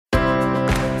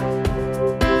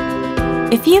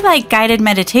If you like guided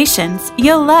meditations,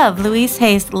 you'll love Louise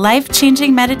Hay's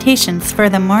life-changing meditations for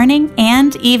the morning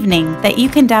and evening that you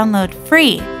can download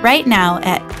free right now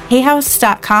at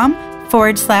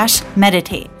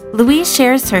hayhouse.com/meditate. Louise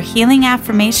shares her healing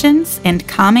affirmations and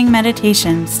calming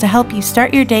meditations to help you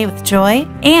start your day with joy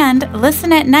and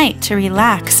listen at night to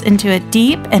relax into a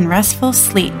deep and restful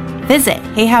sleep. Visit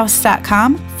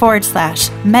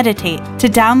hayhouse.com/meditate to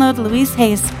download Louise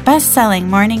Hay's best-selling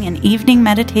morning and evening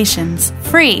meditations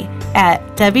free at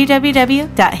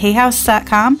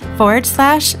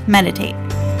www.hayhouse.com/meditate.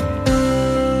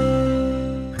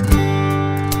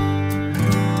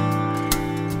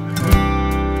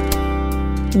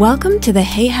 Welcome to the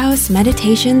Hay House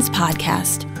Meditations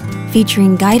podcast,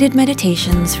 featuring guided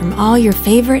meditations from all your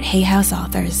favorite Hay House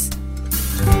authors.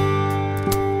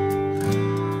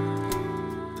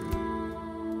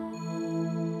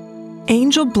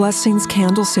 Angel Blessings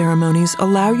candle ceremonies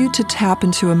allow you to tap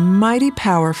into a mighty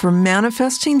power for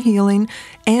manifesting healing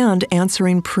and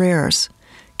answering prayers.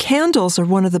 Candles are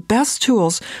one of the best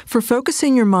tools for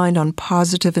focusing your mind on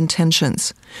positive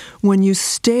intentions. When you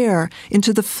stare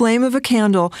into the flame of a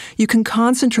candle, you can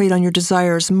concentrate on your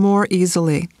desires more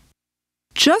easily.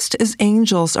 Just as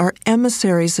angels are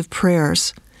emissaries of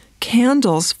prayers,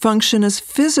 candles function as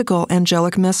physical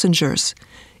angelic messengers.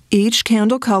 Each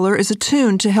candle color is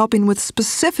attuned to helping with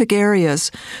specific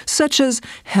areas, such as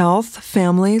health,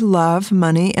 family, love,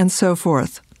 money, and so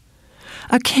forth.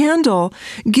 A candle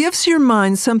gives your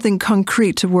mind something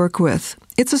concrete to work with.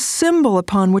 It's a symbol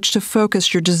upon which to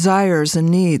focus your desires and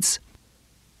needs.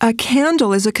 A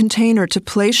candle is a container to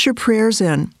place your prayers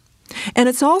in, and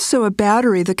it's also a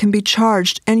battery that can be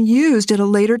charged and used at a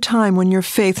later time when your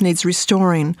faith needs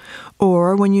restoring,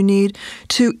 or when you need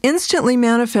to instantly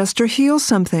manifest or heal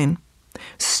something.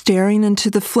 Staring into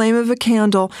the flame of a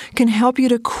candle can help you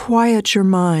to quiet your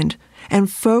mind and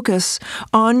focus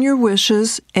on your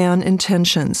wishes and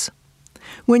intentions.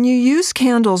 When you use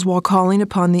candles while calling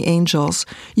upon the angels,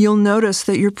 you'll notice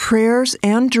that your prayers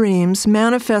and dreams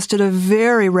manifest at a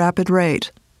very rapid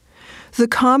rate. The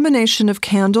combination of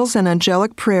candles and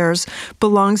angelic prayers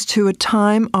belongs to a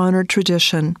time-honored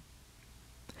tradition.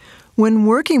 When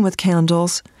working with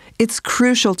candles, it's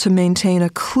crucial to maintain a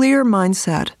clear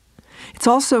mindset. It's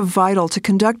also vital to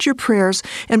conduct your prayers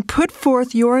and put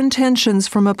forth your intentions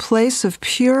from a place of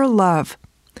pure love.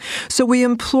 So we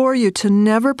implore you to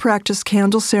never practice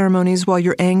candle ceremonies while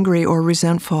you're angry or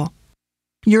resentful.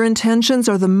 Your intentions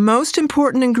are the most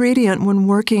important ingredient when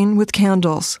working with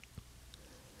candles.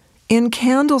 In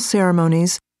candle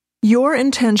ceremonies, your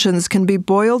intentions can be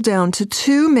boiled down to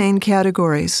two main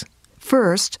categories.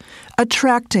 First,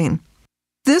 attracting.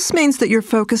 This means that you're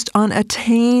focused on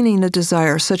attaining a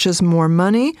desire such as more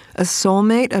money, a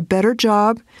soulmate, a better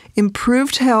job,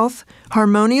 improved health,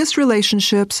 harmonious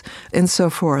relationships, and so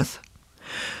forth.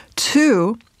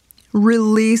 2,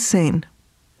 releasing.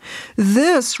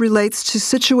 This relates to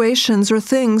situations or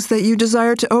things that you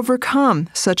desire to overcome,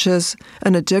 such as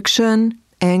an addiction,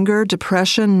 anger,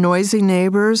 depression, noisy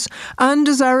neighbors,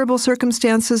 undesirable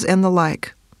circumstances, and the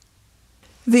like.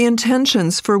 The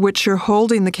intentions for which you're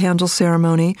holding the candle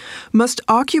ceremony must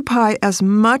occupy as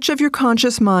much of your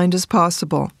conscious mind as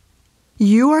possible.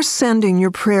 You are sending your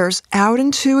prayers out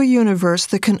into a universe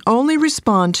that can only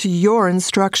respond to your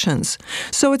instructions,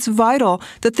 so it's vital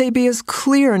that they be as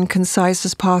clear and concise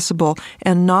as possible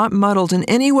and not muddled in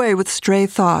any way with stray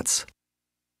thoughts.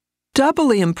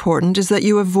 Doubly important is that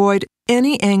you avoid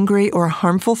any angry or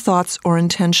harmful thoughts or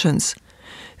intentions.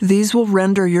 These will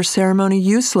render your ceremony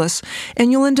useless,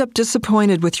 and you'll end up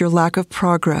disappointed with your lack of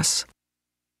progress.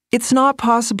 It's not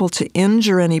possible to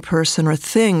injure any person or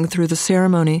thing through the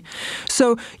ceremony,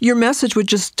 so your message would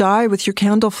just die with your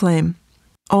candle flame.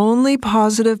 Only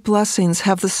positive blessings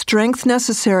have the strength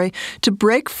necessary to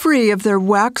break free of their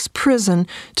wax prison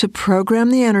to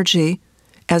program the energy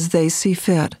as they see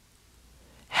fit.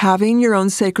 Having your own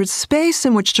sacred space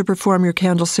in which to perform your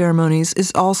candle ceremonies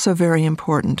is also very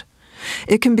important.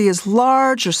 It can be as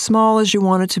large or small as you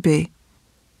want it to be.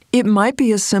 It might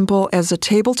be as simple as a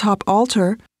tabletop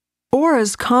altar or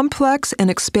as complex and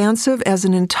expansive as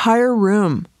an entire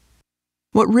room.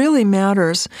 What really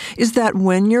matters is that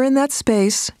when you're in that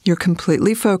space, you're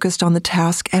completely focused on the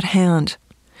task at hand.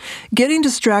 Getting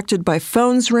distracted by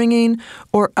phones ringing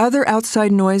or other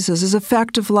outside noises is a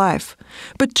fact of life,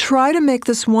 but try to make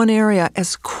this one area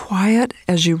as quiet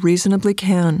as you reasonably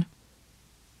can.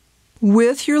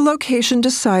 With your location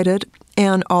decided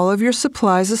and all of your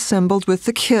supplies assembled with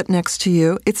the kit next to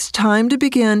you, it's time to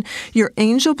begin your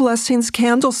Angel Blessings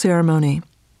candle ceremony.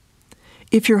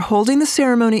 If you're holding the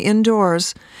ceremony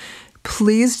indoors,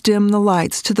 please dim the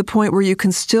lights to the point where you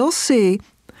can still see,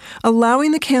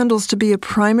 allowing the candles to be a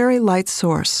primary light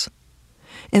source.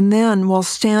 And then, while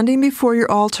standing before your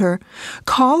altar,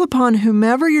 call upon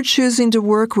whomever you're choosing to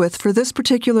work with for this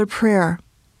particular prayer.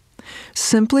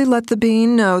 Simply let the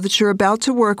being know that you're about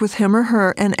to work with him or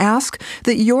her and ask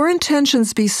that your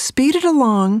intentions be speeded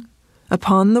along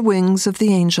upon the wings of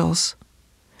the angels.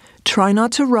 Try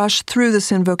not to rush through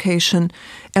this invocation,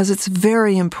 as it's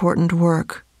very important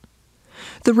work.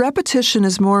 The repetition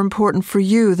is more important for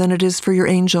you than it is for your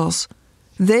angels.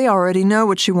 They already know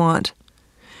what you want.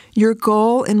 Your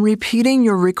goal in repeating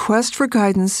your request for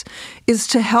guidance is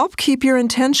to help keep your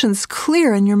intentions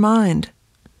clear in your mind.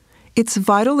 It's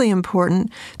vitally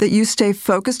important that you stay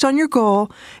focused on your goal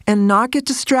and not get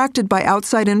distracted by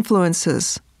outside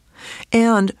influences.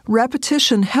 And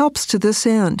repetition helps to this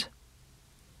end.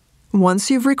 Once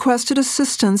you've requested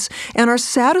assistance and are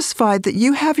satisfied that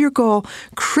you have your goal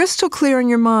crystal clear in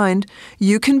your mind,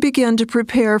 you can begin to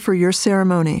prepare for your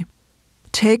ceremony.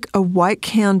 Take a white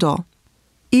candle,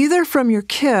 either from your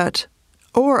kit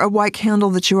or a white candle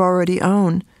that you already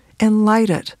own, and light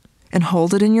it and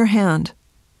hold it in your hand.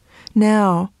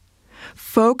 Now,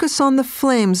 focus on the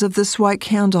flames of this white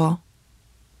candle.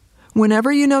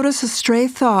 Whenever you notice a stray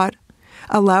thought,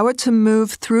 allow it to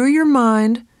move through your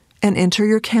mind and enter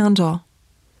your candle.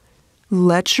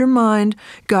 Let your mind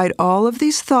guide all of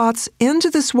these thoughts into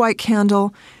this white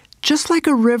candle, just like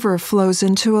a river flows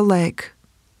into a lake.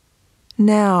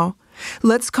 Now,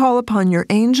 let's call upon your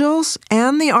angels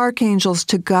and the archangels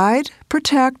to guide,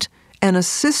 protect, and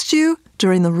assist you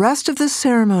during the rest of this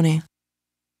ceremony.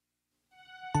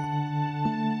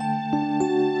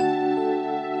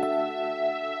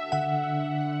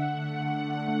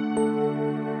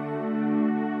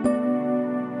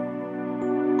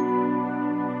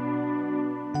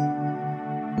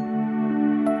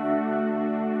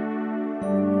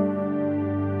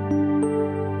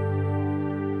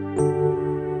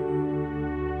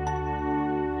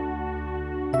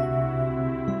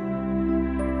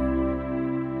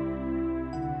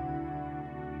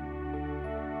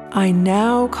 I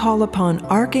now call upon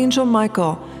Archangel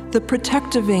Michael, the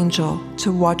protective angel,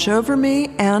 to watch over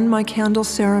me and my candle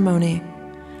ceremony.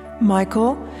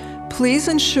 Michael, please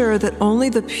ensure that only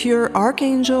the pure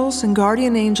archangels and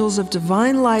guardian angels of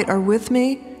divine light are with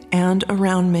me and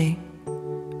around me.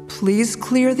 Please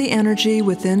clear the energy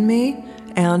within me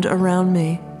and around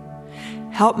me.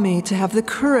 Help me to have the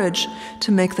courage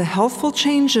to make the healthful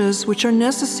changes which are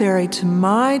necessary to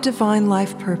my divine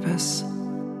life purpose.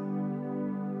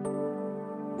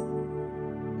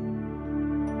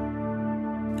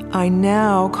 I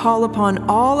now call upon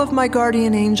all of my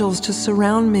guardian angels to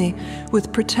surround me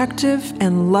with protective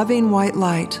and loving white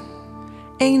light.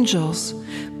 Angels,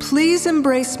 please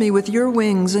embrace me with your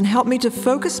wings and help me to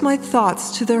focus my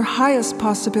thoughts to their highest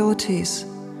possibilities.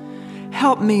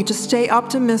 Help me to stay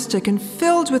optimistic and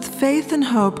filled with faith and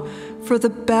hope for the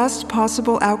best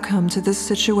possible outcome to this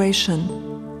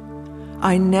situation.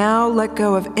 I now let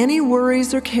go of any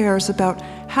worries or cares about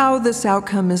how this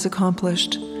outcome is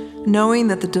accomplished, knowing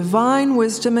that the divine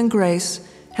wisdom and grace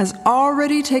has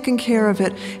already taken care of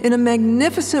it in a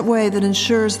magnificent way that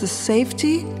ensures the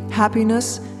safety,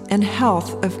 happiness, and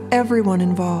health of everyone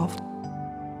involved.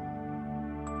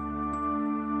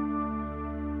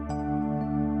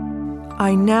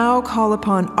 I now call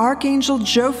upon Archangel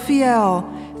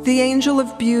Jophiel, the angel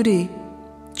of beauty.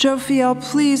 Jophiel,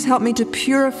 please help me to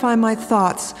purify my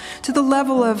thoughts to the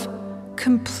level of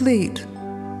complete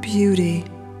beauty.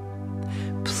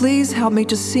 Please help me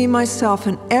to see myself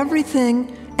and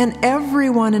everything and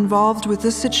everyone involved with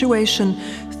this situation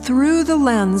through the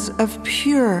lens of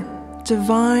pure,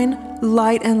 divine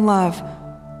light and love.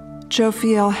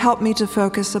 Jophiel, help me to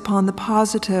focus upon the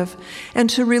positive and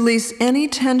to release any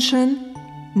tension,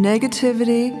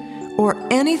 negativity, or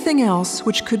anything else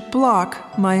which could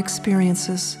block my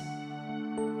experiences.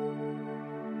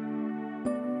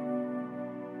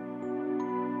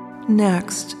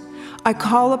 Next, I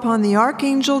call upon the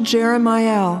Archangel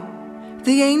Jeremiel,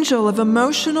 the angel of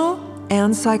emotional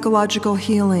and psychological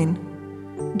healing.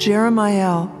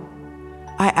 Jeremiel,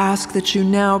 I ask that you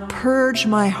now purge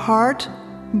my heart,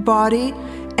 body,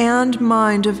 and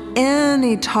mind of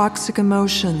any toxic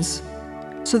emotions,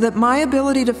 so that my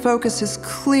ability to focus is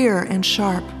clear and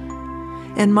sharp,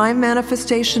 and my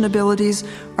manifestation abilities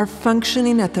are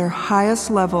functioning at their highest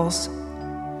levels.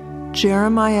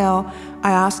 Jeremiel,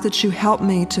 I ask that you help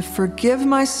me to forgive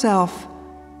myself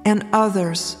and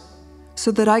others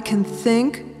so that I can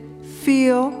think,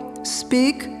 feel,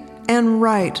 speak, and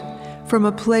write from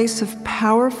a place of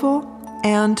powerful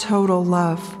and total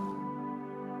love.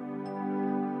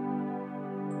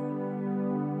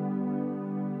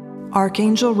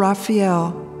 Archangel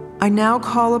Raphael, I now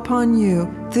call upon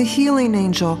you, the healing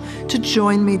angel, to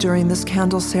join me during this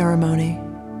candle ceremony.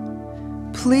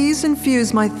 Please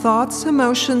infuse my thoughts,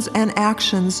 emotions, and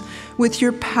actions with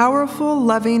your powerful,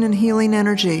 loving, and healing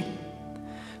energy.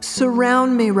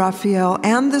 Surround me, Raphael,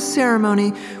 and the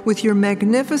ceremony with your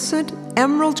magnificent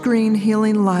emerald green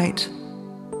healing light.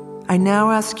 I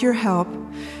now ask your help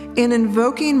in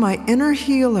invoking my inner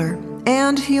healer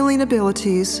and healing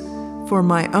abilities for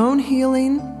my own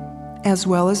healing as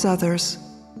well as others.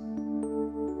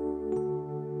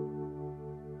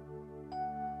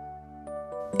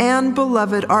 And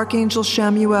beloved Archangel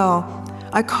Chamuel,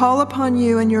 I call upon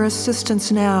you and your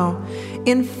assistance now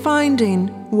in finding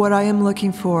what I am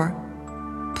looking for.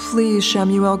 Please,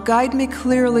 Chamuel, guide me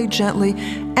clearly, gently,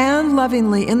 and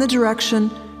lovingly in the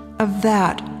direction of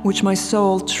that which my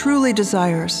soul truly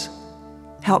desires.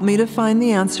 Help me to find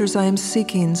the answers I am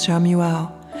seeking,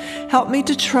 Chamuel. Help me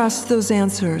to trust those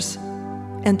answers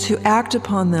and to act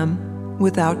upon them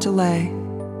without delay.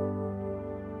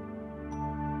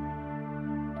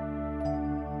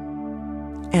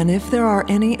 And if there are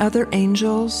any other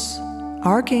angels,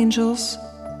 archangels,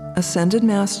 ascended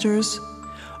masters,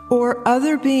 or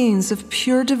other beings of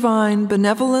pure divine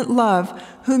benevolent love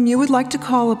whom you would like to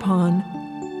call upon,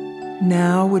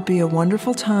 now would be a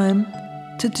wonderful time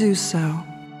to do so.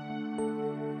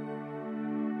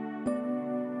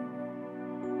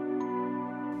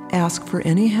 Ask for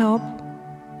any help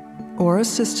or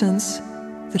assistance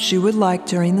that you would like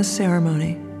during the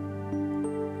ceremony.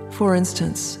 For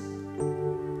instance,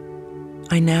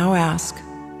 I now ask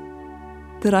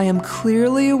that I am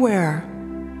clearly aware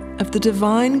of the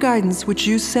divine guidance which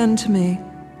you send to me,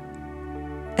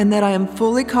 and that I am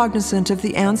fully cognizant of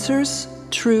the answers,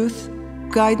 truth,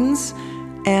 guidance,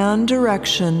 and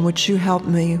direction which you help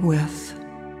me with.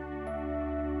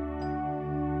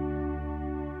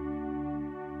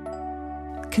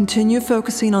 Continue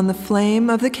focusing on the flame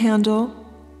of the candle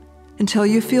until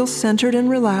you feel centered and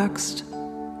relaxed.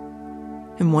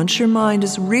 And once your mind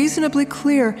is reasonably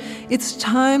clear, it's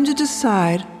time to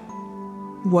decide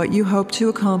what you hope to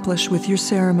accomplish with your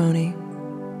ceremony.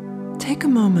 Take a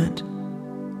moment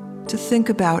to think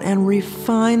about and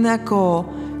refine that goal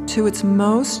to its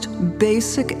most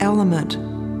basic element.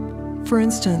 For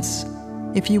instance,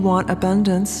 if you want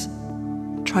abundance,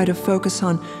 try to focus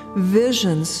on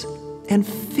visions and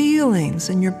feelings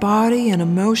in your body and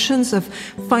emotions of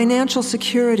financial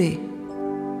security.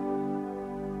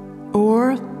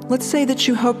 Or let's say that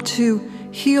you hope to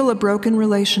heal a broken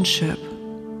relationship.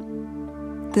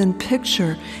 Then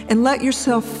picture and let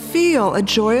yourself feel a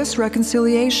joyous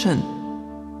reconciliation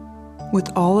with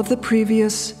all of the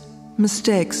previous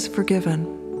mistakes forgiven.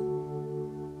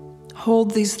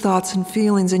 Hold these thoughts and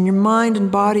feelings in your mind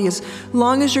and body as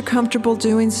long as you're comfortable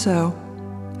doing so.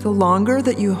 The longer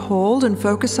that you hold and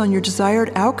focus on your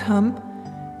desired outcome,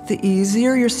 the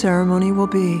easier your ceremony will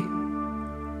be.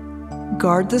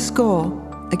 Guard this goal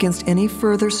against any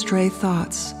further stray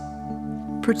thoughts.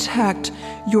 Protect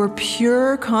your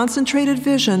pure, concentrated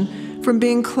vision from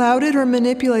being clouded or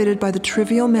manipulated by the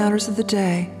trivial matters of the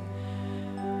day.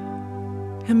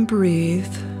 And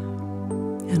breathe.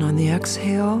 And on the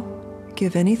exhale,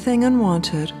 give anything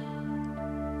unwanted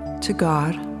to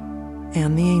God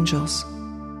and the angels.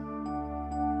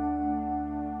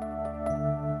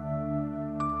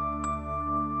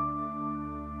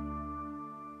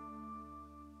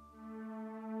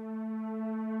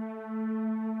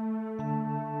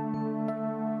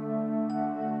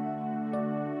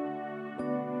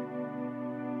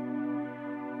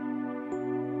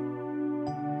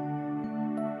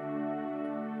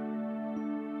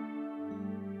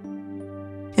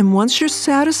 And once you're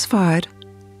satisfied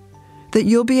that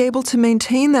you'll be able to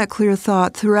maintain that clear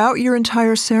thought throughout your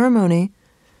entire ceremony,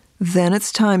 then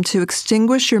it's time to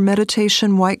extinguish your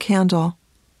meditation white candle.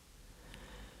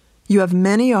 You have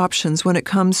many options when it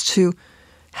comes to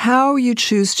how you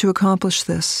choose to accomplish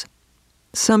this.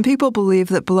 Some people believe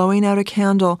that blowing out a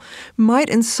candle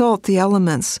might insult the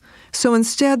elements, so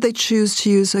instead they choose to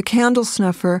use a candle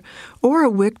snuffer or a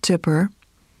wick dipper.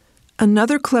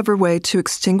 Another clever way to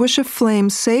extinguish a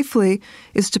flame safely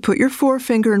is to put your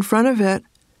forefinger in front of it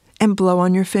and blow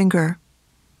on your finger.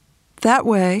 That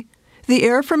way, the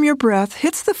air from your breath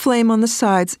hits the flame on the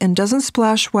sides and doesn't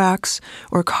splash wax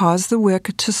or cause the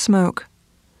wick to smoke.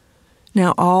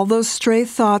 Now all those stray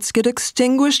thoughts get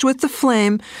extinguished with the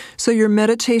flame, so your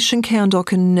meditation candle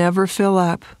can never fill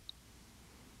up.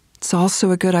 It's also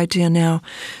a good idea now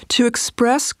to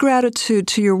express gratitude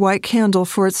to your white candle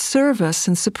for its service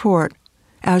and support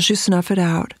as you snuff it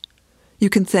out. You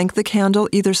can thank the candle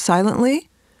either silently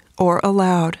or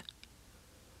aloud.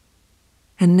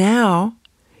 And now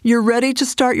You're ready to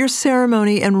start your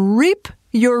ceremony and reap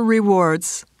your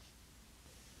rewards.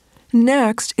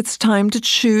 Next, it's time to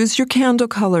choose your candle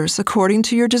colors according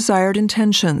to your desired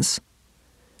intentions.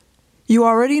 You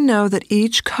already know that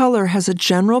each color has a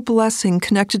general blessing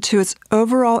connected to its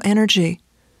overall energy.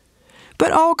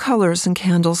 But all colors and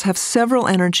candles have several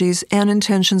energies and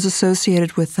intentions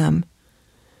associated with them.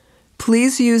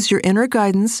 Please use your inner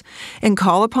guidance and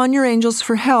call upon your angels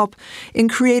for help in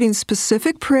creating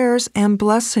specific prayers and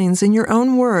blessings in your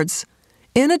own words,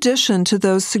 in addition to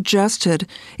those suggested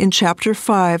in Chapter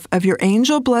 5 of your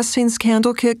Angel Blessings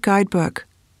Candle Kit Guidebook.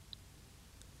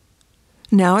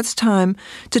 Now it's time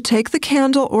to take the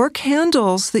candle or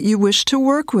candles that you wish to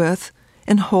work with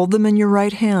and hold them in your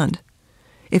right hand.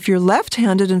 If you're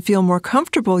left-handed and feel more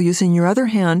comfortable using your other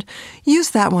hand, use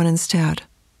that one instead.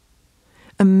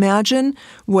 Imagine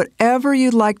whatever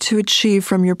you'd like to achieve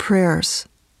from your prayers.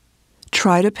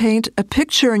 Try to paint a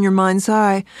picture in your mind's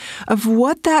eye of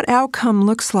what that outcome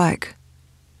looks like.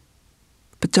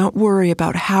 But don't worry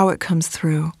about how it comes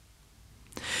through.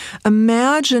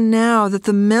 Imagine now that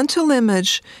the mental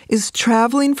image is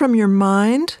traveling from your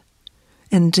mind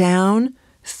and down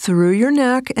through your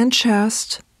neck and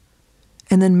chest,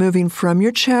 and then moving from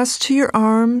your chest to your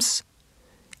arms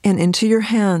and into your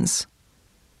hands.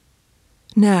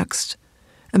 Next,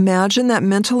 imagine that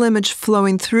mental image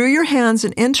flowing through your hands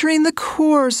and entering the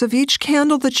cores of each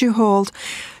candle that you hold,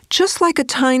 just like a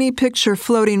tiny picture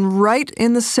floating right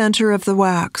in the center of the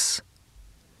wax.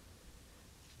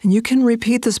 And you can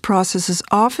repeat this process as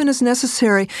often as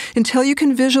necessary until you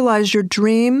can visualize your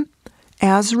dream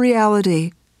as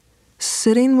reality,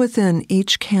 sitting within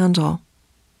each candle.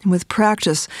 And with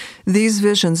practice, these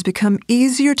visions become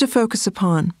easier to focus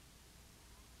upon.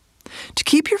 To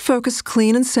keep your focus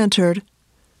clean and centered,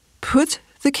 put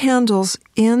the candles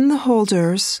in the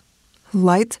holders,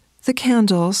 light the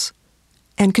candles,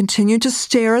 and continue to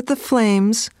stare at the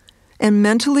flames and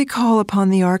mentally call upon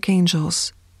the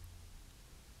archangels.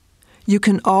 You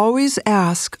can always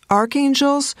ask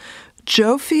archangels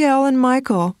Jophiel and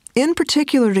Michael, in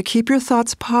particular, to keep your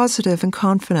thoughts positive and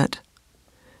confident.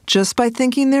 Just by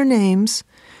thinking their names,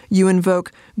 you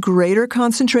invoke greater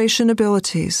concentration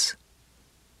abilities.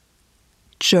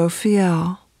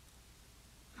 Jophiel,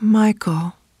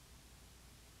 Michael,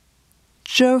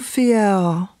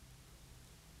 Jophiel,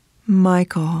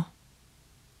 Michael,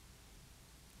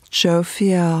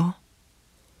 Jophiel,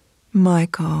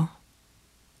 Michael,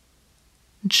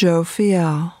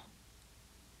 Jophiel,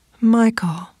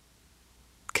 Michael.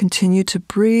 Continue to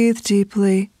breathe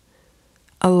deeply.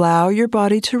 Allow your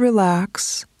body to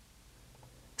relax.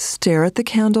 Stare at the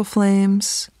candle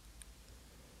flames.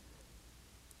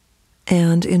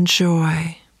 And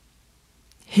enjoy.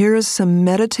 Here is some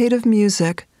meditative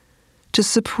music to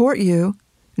support you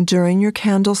during your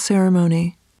candle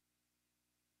ceremony.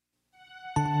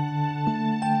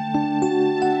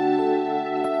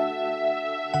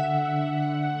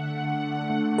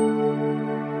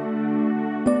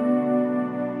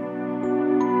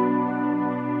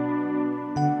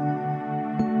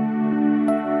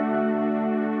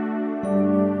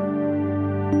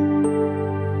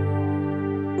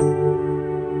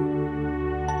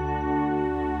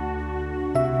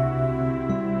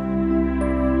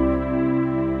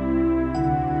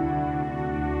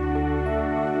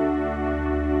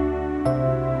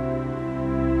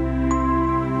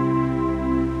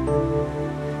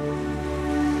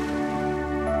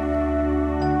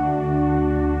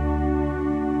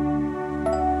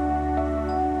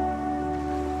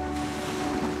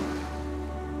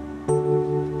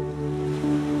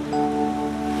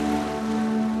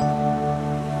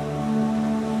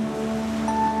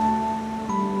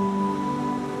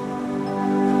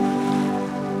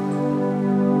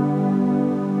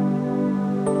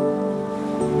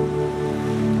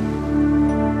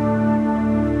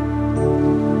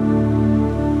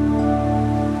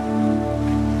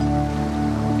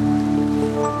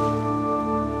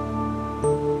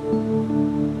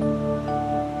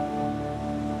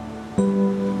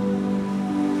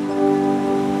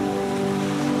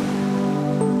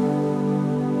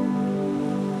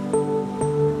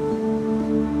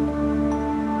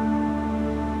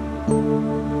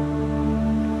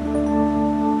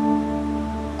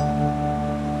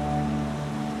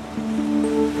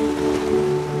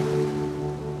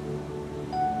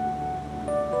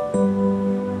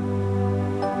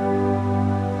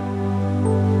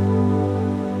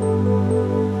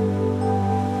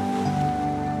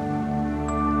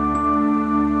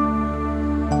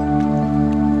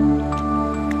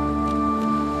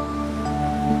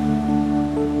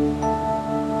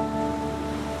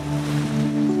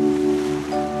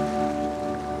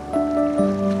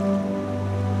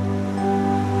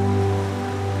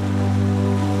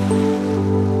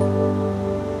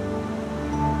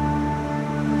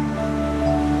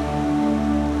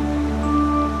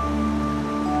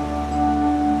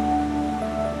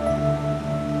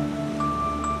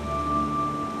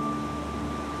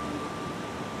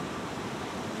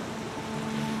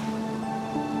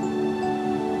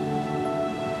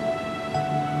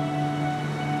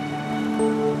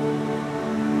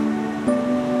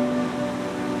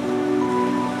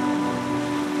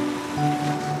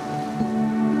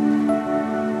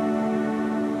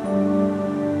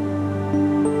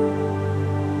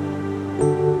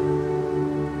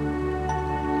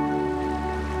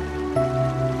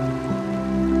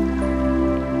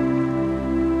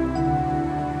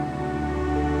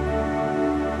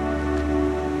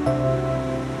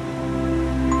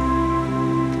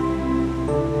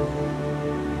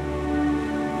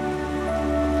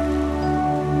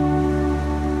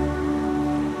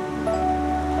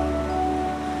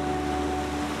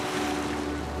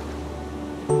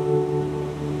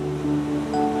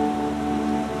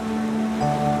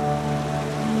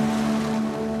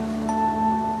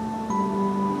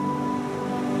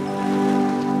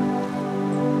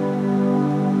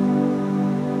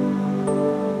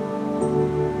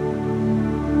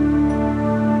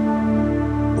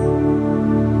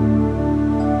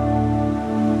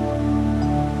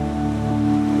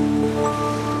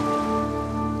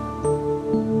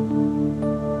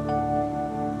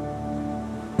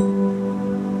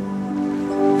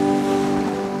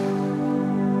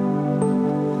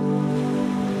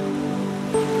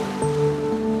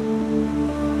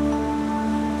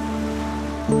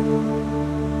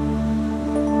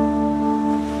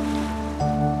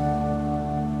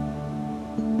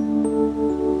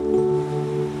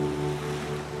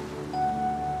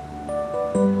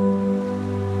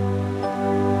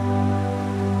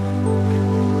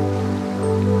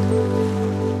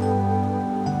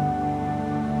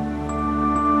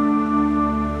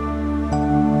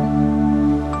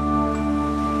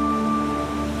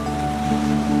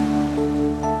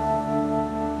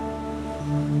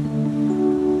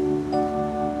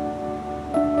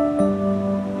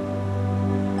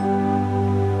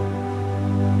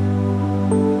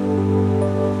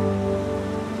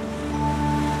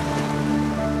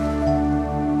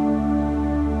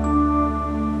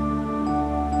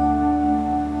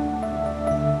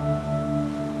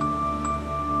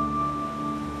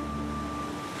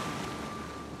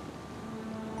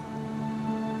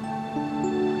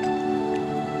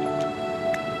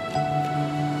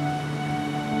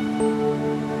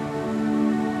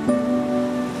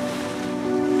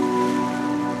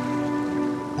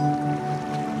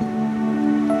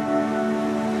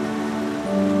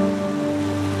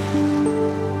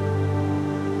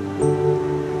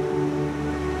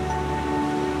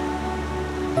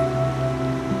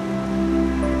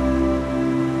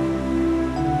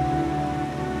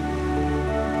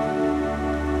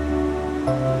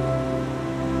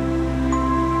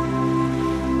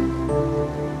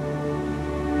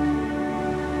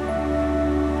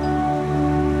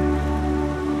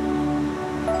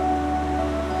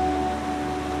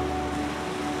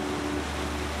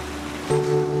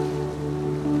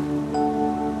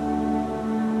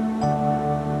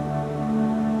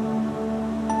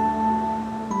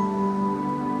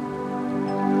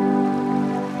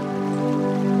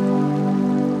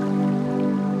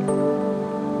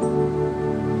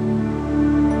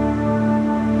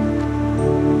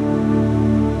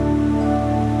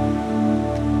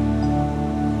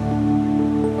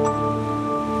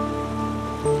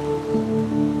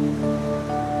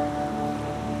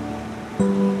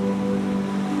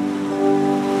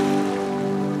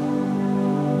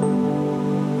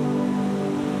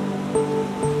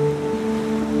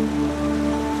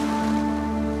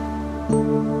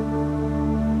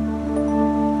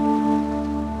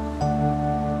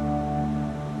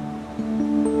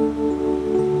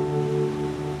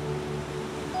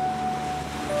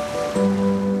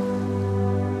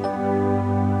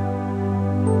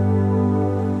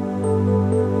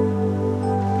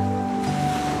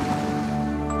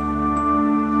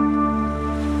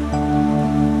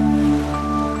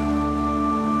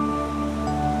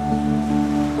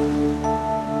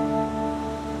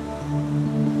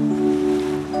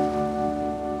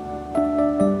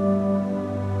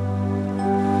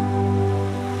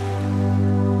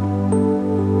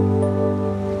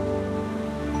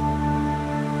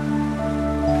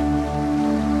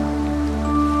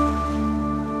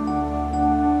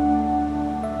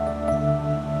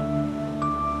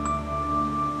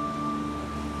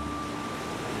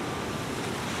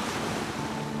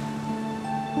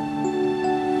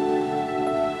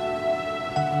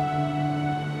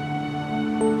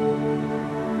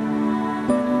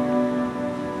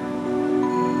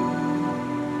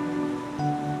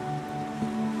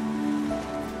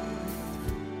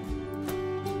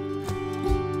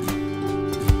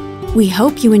 We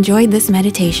hope you enjoyed this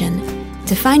meditation.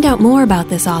 To find out more about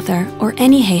this author or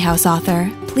any Hay House author,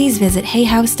 please visit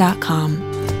hayhouse.com.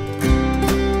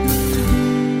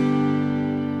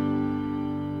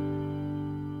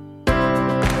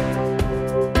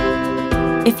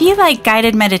 If you like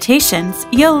guided meditations,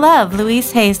 you'll love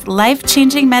Louise Hay's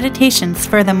life-changing meditations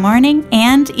for the morning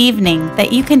and evening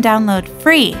that you can download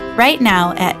free right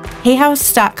now at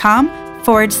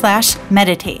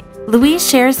hayhouse.com/meditate. Louise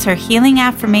shares her healing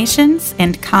affirmations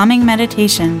and calming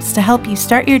meditations to help you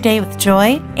start your day with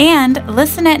joy and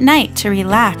listen at night to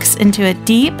relax into a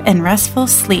deep and restful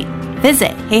sleep.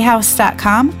 Visit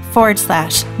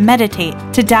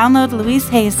hayhouse.com/meditate to download Louise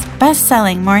Hay's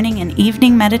best-selling morning and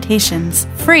evening meditations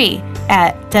free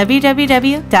at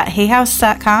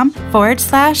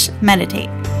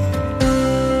www.hayhouse.com/meditate.